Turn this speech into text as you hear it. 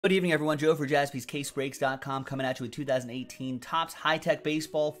Good evening, everyone. Joe for JaspysCaseBreaks.com coming at you with 2018 Topps High-Tech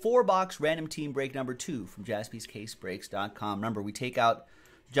Baseball 4-box random team break number 2 from JaspysCaseBreaks.com. Remember, we take out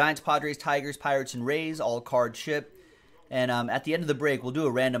Giants, Padres, Tigers, Pirates, and Rays, all card ship. And at the end of the break, we'll do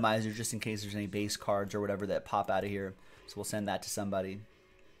a randomizer just in case there's any base cards or whatever that pop out of here. So we'll send that to somebody.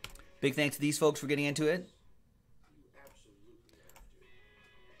 Big thanks to these folks for getting into it.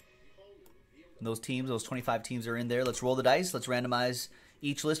 And those teams, those 25 teams are in there. Let's roll the dice. Let's randomize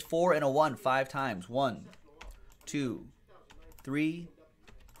each list 4 and a 1 5 times. 1, 2, 3,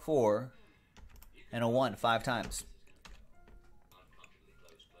 4, and a 1 5 times.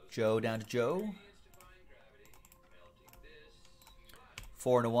 Joe down to Joe.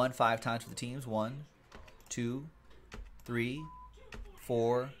 4 and a 1 5 times for the teams. 1, 2, 3,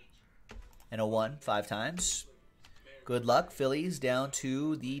 4, and a 1 5 times. Good luck. Phillies down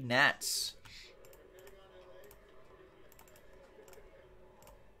to the Nats.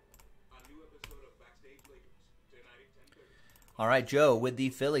 All right, Joe with the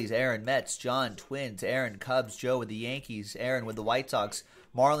Phillies, Aaron Mets, John Twins, Aaron Cubs, Joe with the Yankees, Aaron with the White Sox,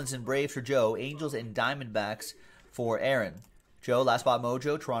 Marlins and Braves for Joe, Angels and Diamondbacks for Aaron. Joe, Last Spot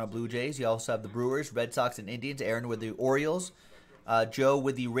Mojo, Toronto Blue Jays. You also have the Brewers, Red Sox, and Indians. Aaron with the Orioles, Joe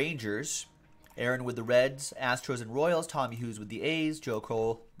with the Rangers, Aaron with the Reds, Astros, and Royals, Tommy Hughes with the A's, Joe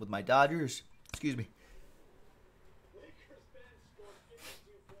Cole with my Dodgers. Excuse me.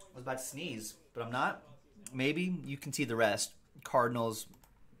 I was about to sneeze, but I'm not. Maybe you can see the rest. Cardinals,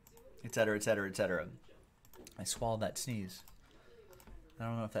 etc., etc., etc. I swallowed that sneeze. I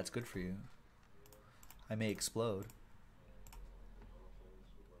don't know if that's good for you. I may explode.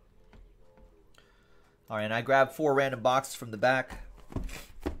 All right, and I grabbed 4 random boxes from the back.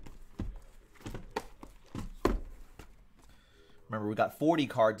 Remember, we got 40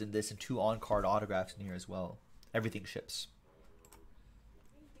 cards in this and 2 on-card autographs in here as well. Everything ships.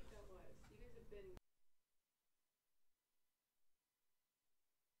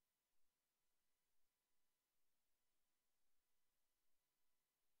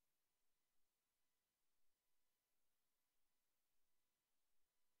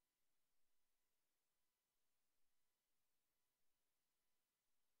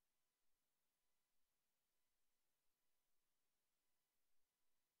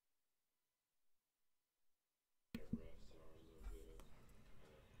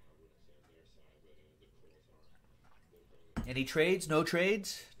 Any trades? No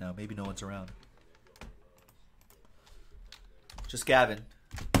trades? No, maybe no one's around. Just Gavin.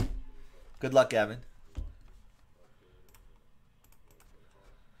 Good luck, Gavin.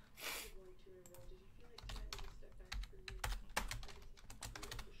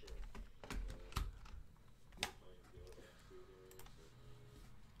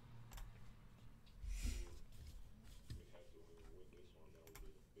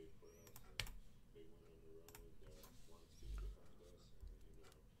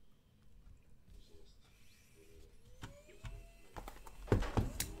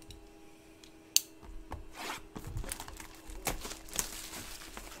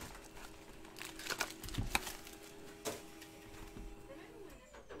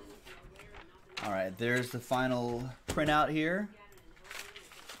 All right, there's the final printout here.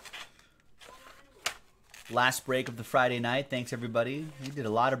 Last break of the Friday night. Thanks, everybody. We did a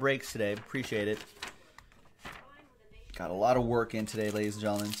lot of breaks today. Appreciate it. Got a lot of work in today, ladies and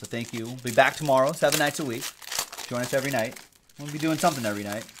gentlemen, so thank you. We'll be back tomorrow, 7 nights a week. Join us every night. We'll be doing something every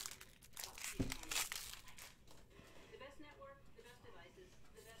night.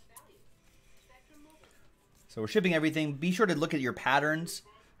 So we're shipping everything. Be sure to look at your patterns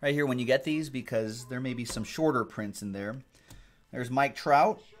right here when you get these because there may be some shorter prints in there. There's Mike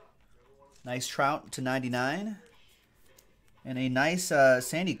Trout. Nice Trout to 99. And a nice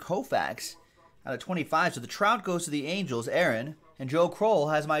Sandy Koufax out of 25. So the Trout goes to the Angels, Aaron. And Joe Kroll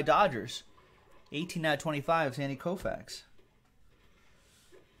has my Dodgers. 18 out of 25, Sandy Koufax.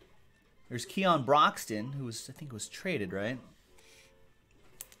 There's Keon Broxton, who was, I think was traded, right?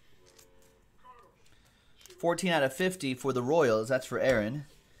 14 out of 50 for the Royals. That's for Aaron.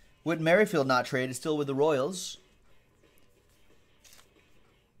 Whit Merrifield not traded, still with the Royals.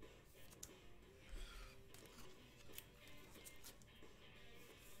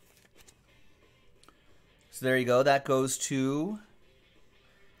 So there you go. That goes to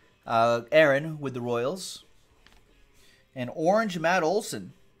Aaron with the Royals. And Orange Matt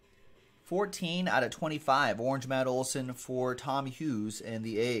Olson. 14 out of 25. Orange Matt Olson for Tom Hughes and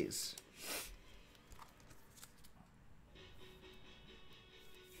the A's.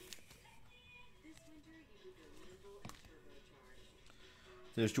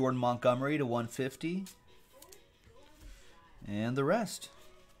 There's Jordan Montgomery to 150. And the rest.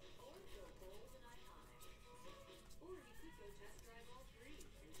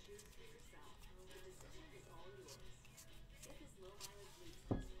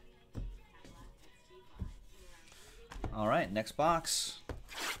 All right, next box.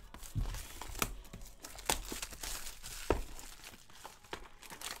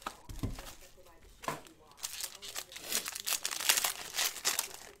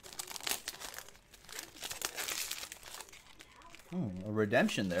 A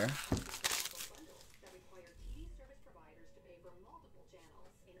redemption there.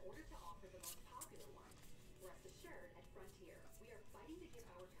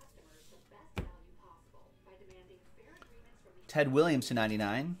 Ted Williams to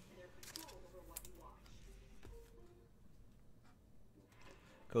 99.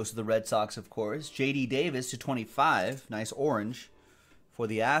 Goes to the Red Sox, of course. J.D. Davis to 25. Nice orange for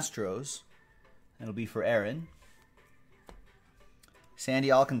the Astros. It'll be for Aaron.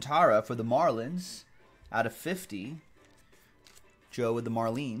 Sandy Alcantara for the Marlins out of 50. Joe with the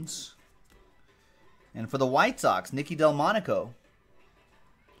Marlins. And for the White Sox, Nicky Delmonico.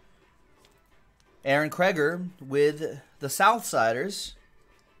 Aaron Kreger with the Southsiders.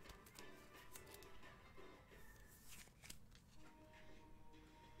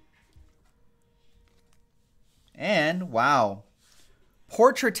 And, wow,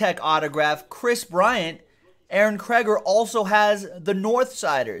 Portrait TEK autograph, Chris Bryant. Aaron Kreger also has the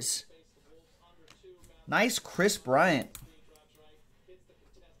Northsiders. Nice Chris Bryant.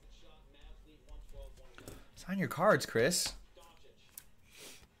 Sign your cards, Chris.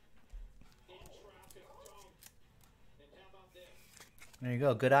 There you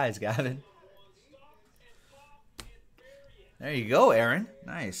go. Good eyes, Gavin. There you go, Aaron.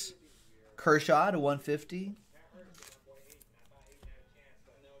 Nice. Kershaw to 150.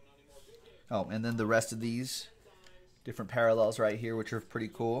 Oh, and then the rest of these different parallels right here, which are pretty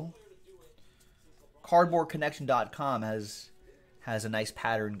cool. CardboardConnection.com has a nice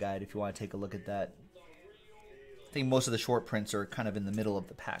pattern guide if you want to take a look at that. I think most of the short prints are kind of in the middle of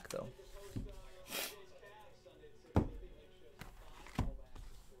the pack, though.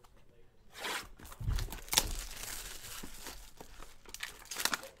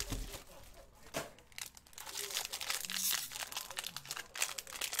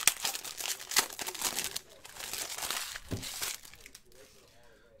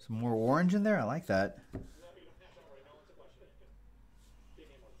 Some more orange in there? I like that.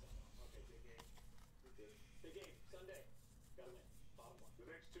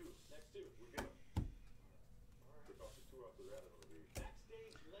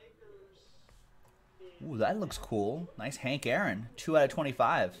 Ooh, that looks cool. Nice Hank Aaron. 2 out of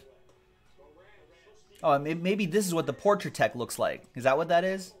 25. Oh, maybe this is what the Portrait TEK looks like. Is that what that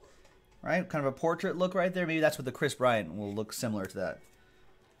is? Right? Kind of a portrait look right there. Maybe that's what the Chris Bryant will look similar to that.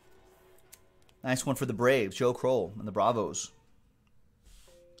 Nice one for the Braves. Joe Kroll and the Bravos.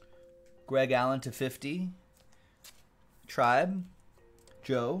 Greg Allen to 50. Tribe.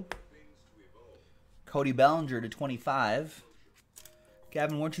 Joe. Cody Bellinger to 25.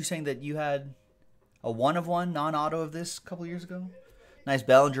 Gavin, weren't you saying that you had a 1-of-1 non-auto of this a couple years ago? Nice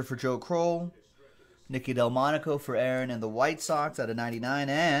Bellinger for Joe Kroll. Nicky Delmonico for Aaron and the White Sox out of 99.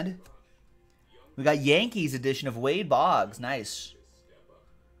 And we got Yankees edition of Wade Boggs. Nice.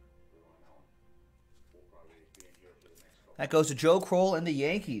 That goes to Joe Kroll and the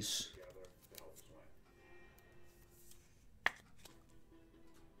Yankees.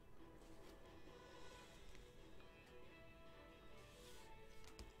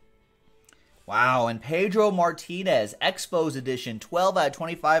 Wow, and Pedro Martinez, Expos edition, 12 out of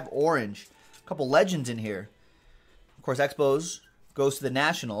 25 orange. A couple legends in here. Of course, Expos goes to the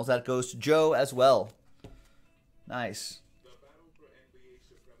Nationals. That goes to Joe as well. Nice.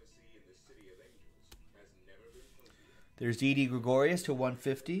 There's Didi Gregorius to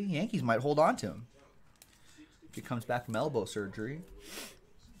 150. Yankees might hold on to him if he comes back from elbow surgery.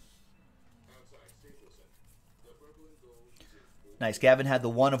 Nice. Gavin had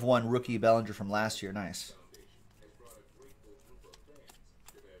the 1-of-1 rookie Bellinger from last year. Nice.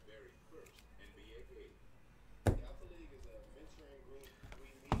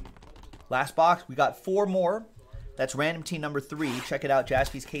 Last box. We got 4 more. That's random team number 3. Check it out,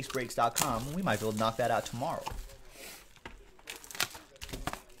 jaspyscasebreaks.com. We might be able to knock that out tomorrow.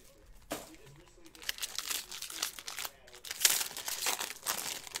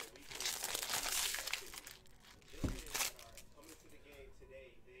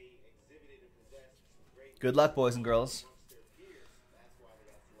 Good luck, boys and girls.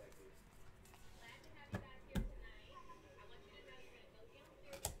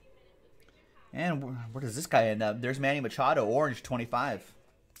 And where does this guy end up? There's Manny Machado, orange, 25.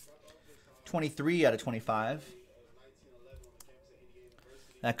 23 out of 25.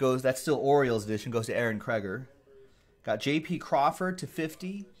 That's still Orioles edition, goes to Aaron Kreger. Got J.P. Crawford to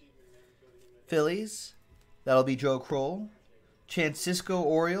 50. Phillies. That'll be Joe Kroll. Francisco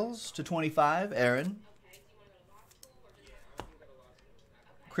Orioles to 25, Aaron.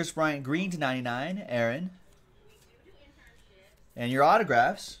 Chris Bryant Green to 99, Aaron. And your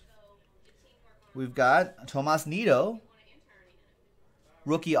autographs, we've got Tomas Nido,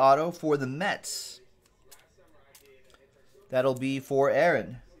 rookie auto for the Mets. That'll be for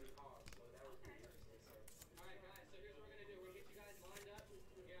Aaron.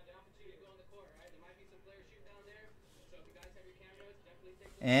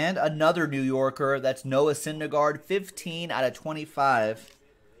 And another New Yorker, that's Noah Syndergaard, 15 out of 25.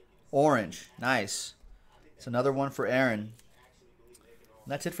 Orange, nice. It's another one for Aaron.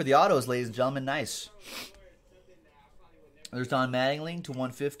 And that's it for the autos, ladies and gentlemen, nice. There's Don Mattingly to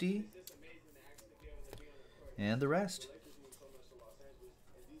 150. And the rest.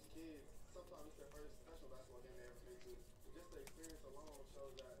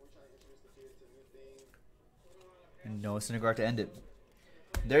 And Noah Syndergaard to end it.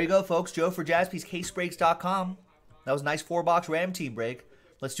 There you go, folks. Joe for JaspysCaseBreaks.com. That was a nice 4-box Ram team break.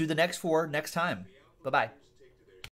 Let's do the next 4 next time. Bye-bye.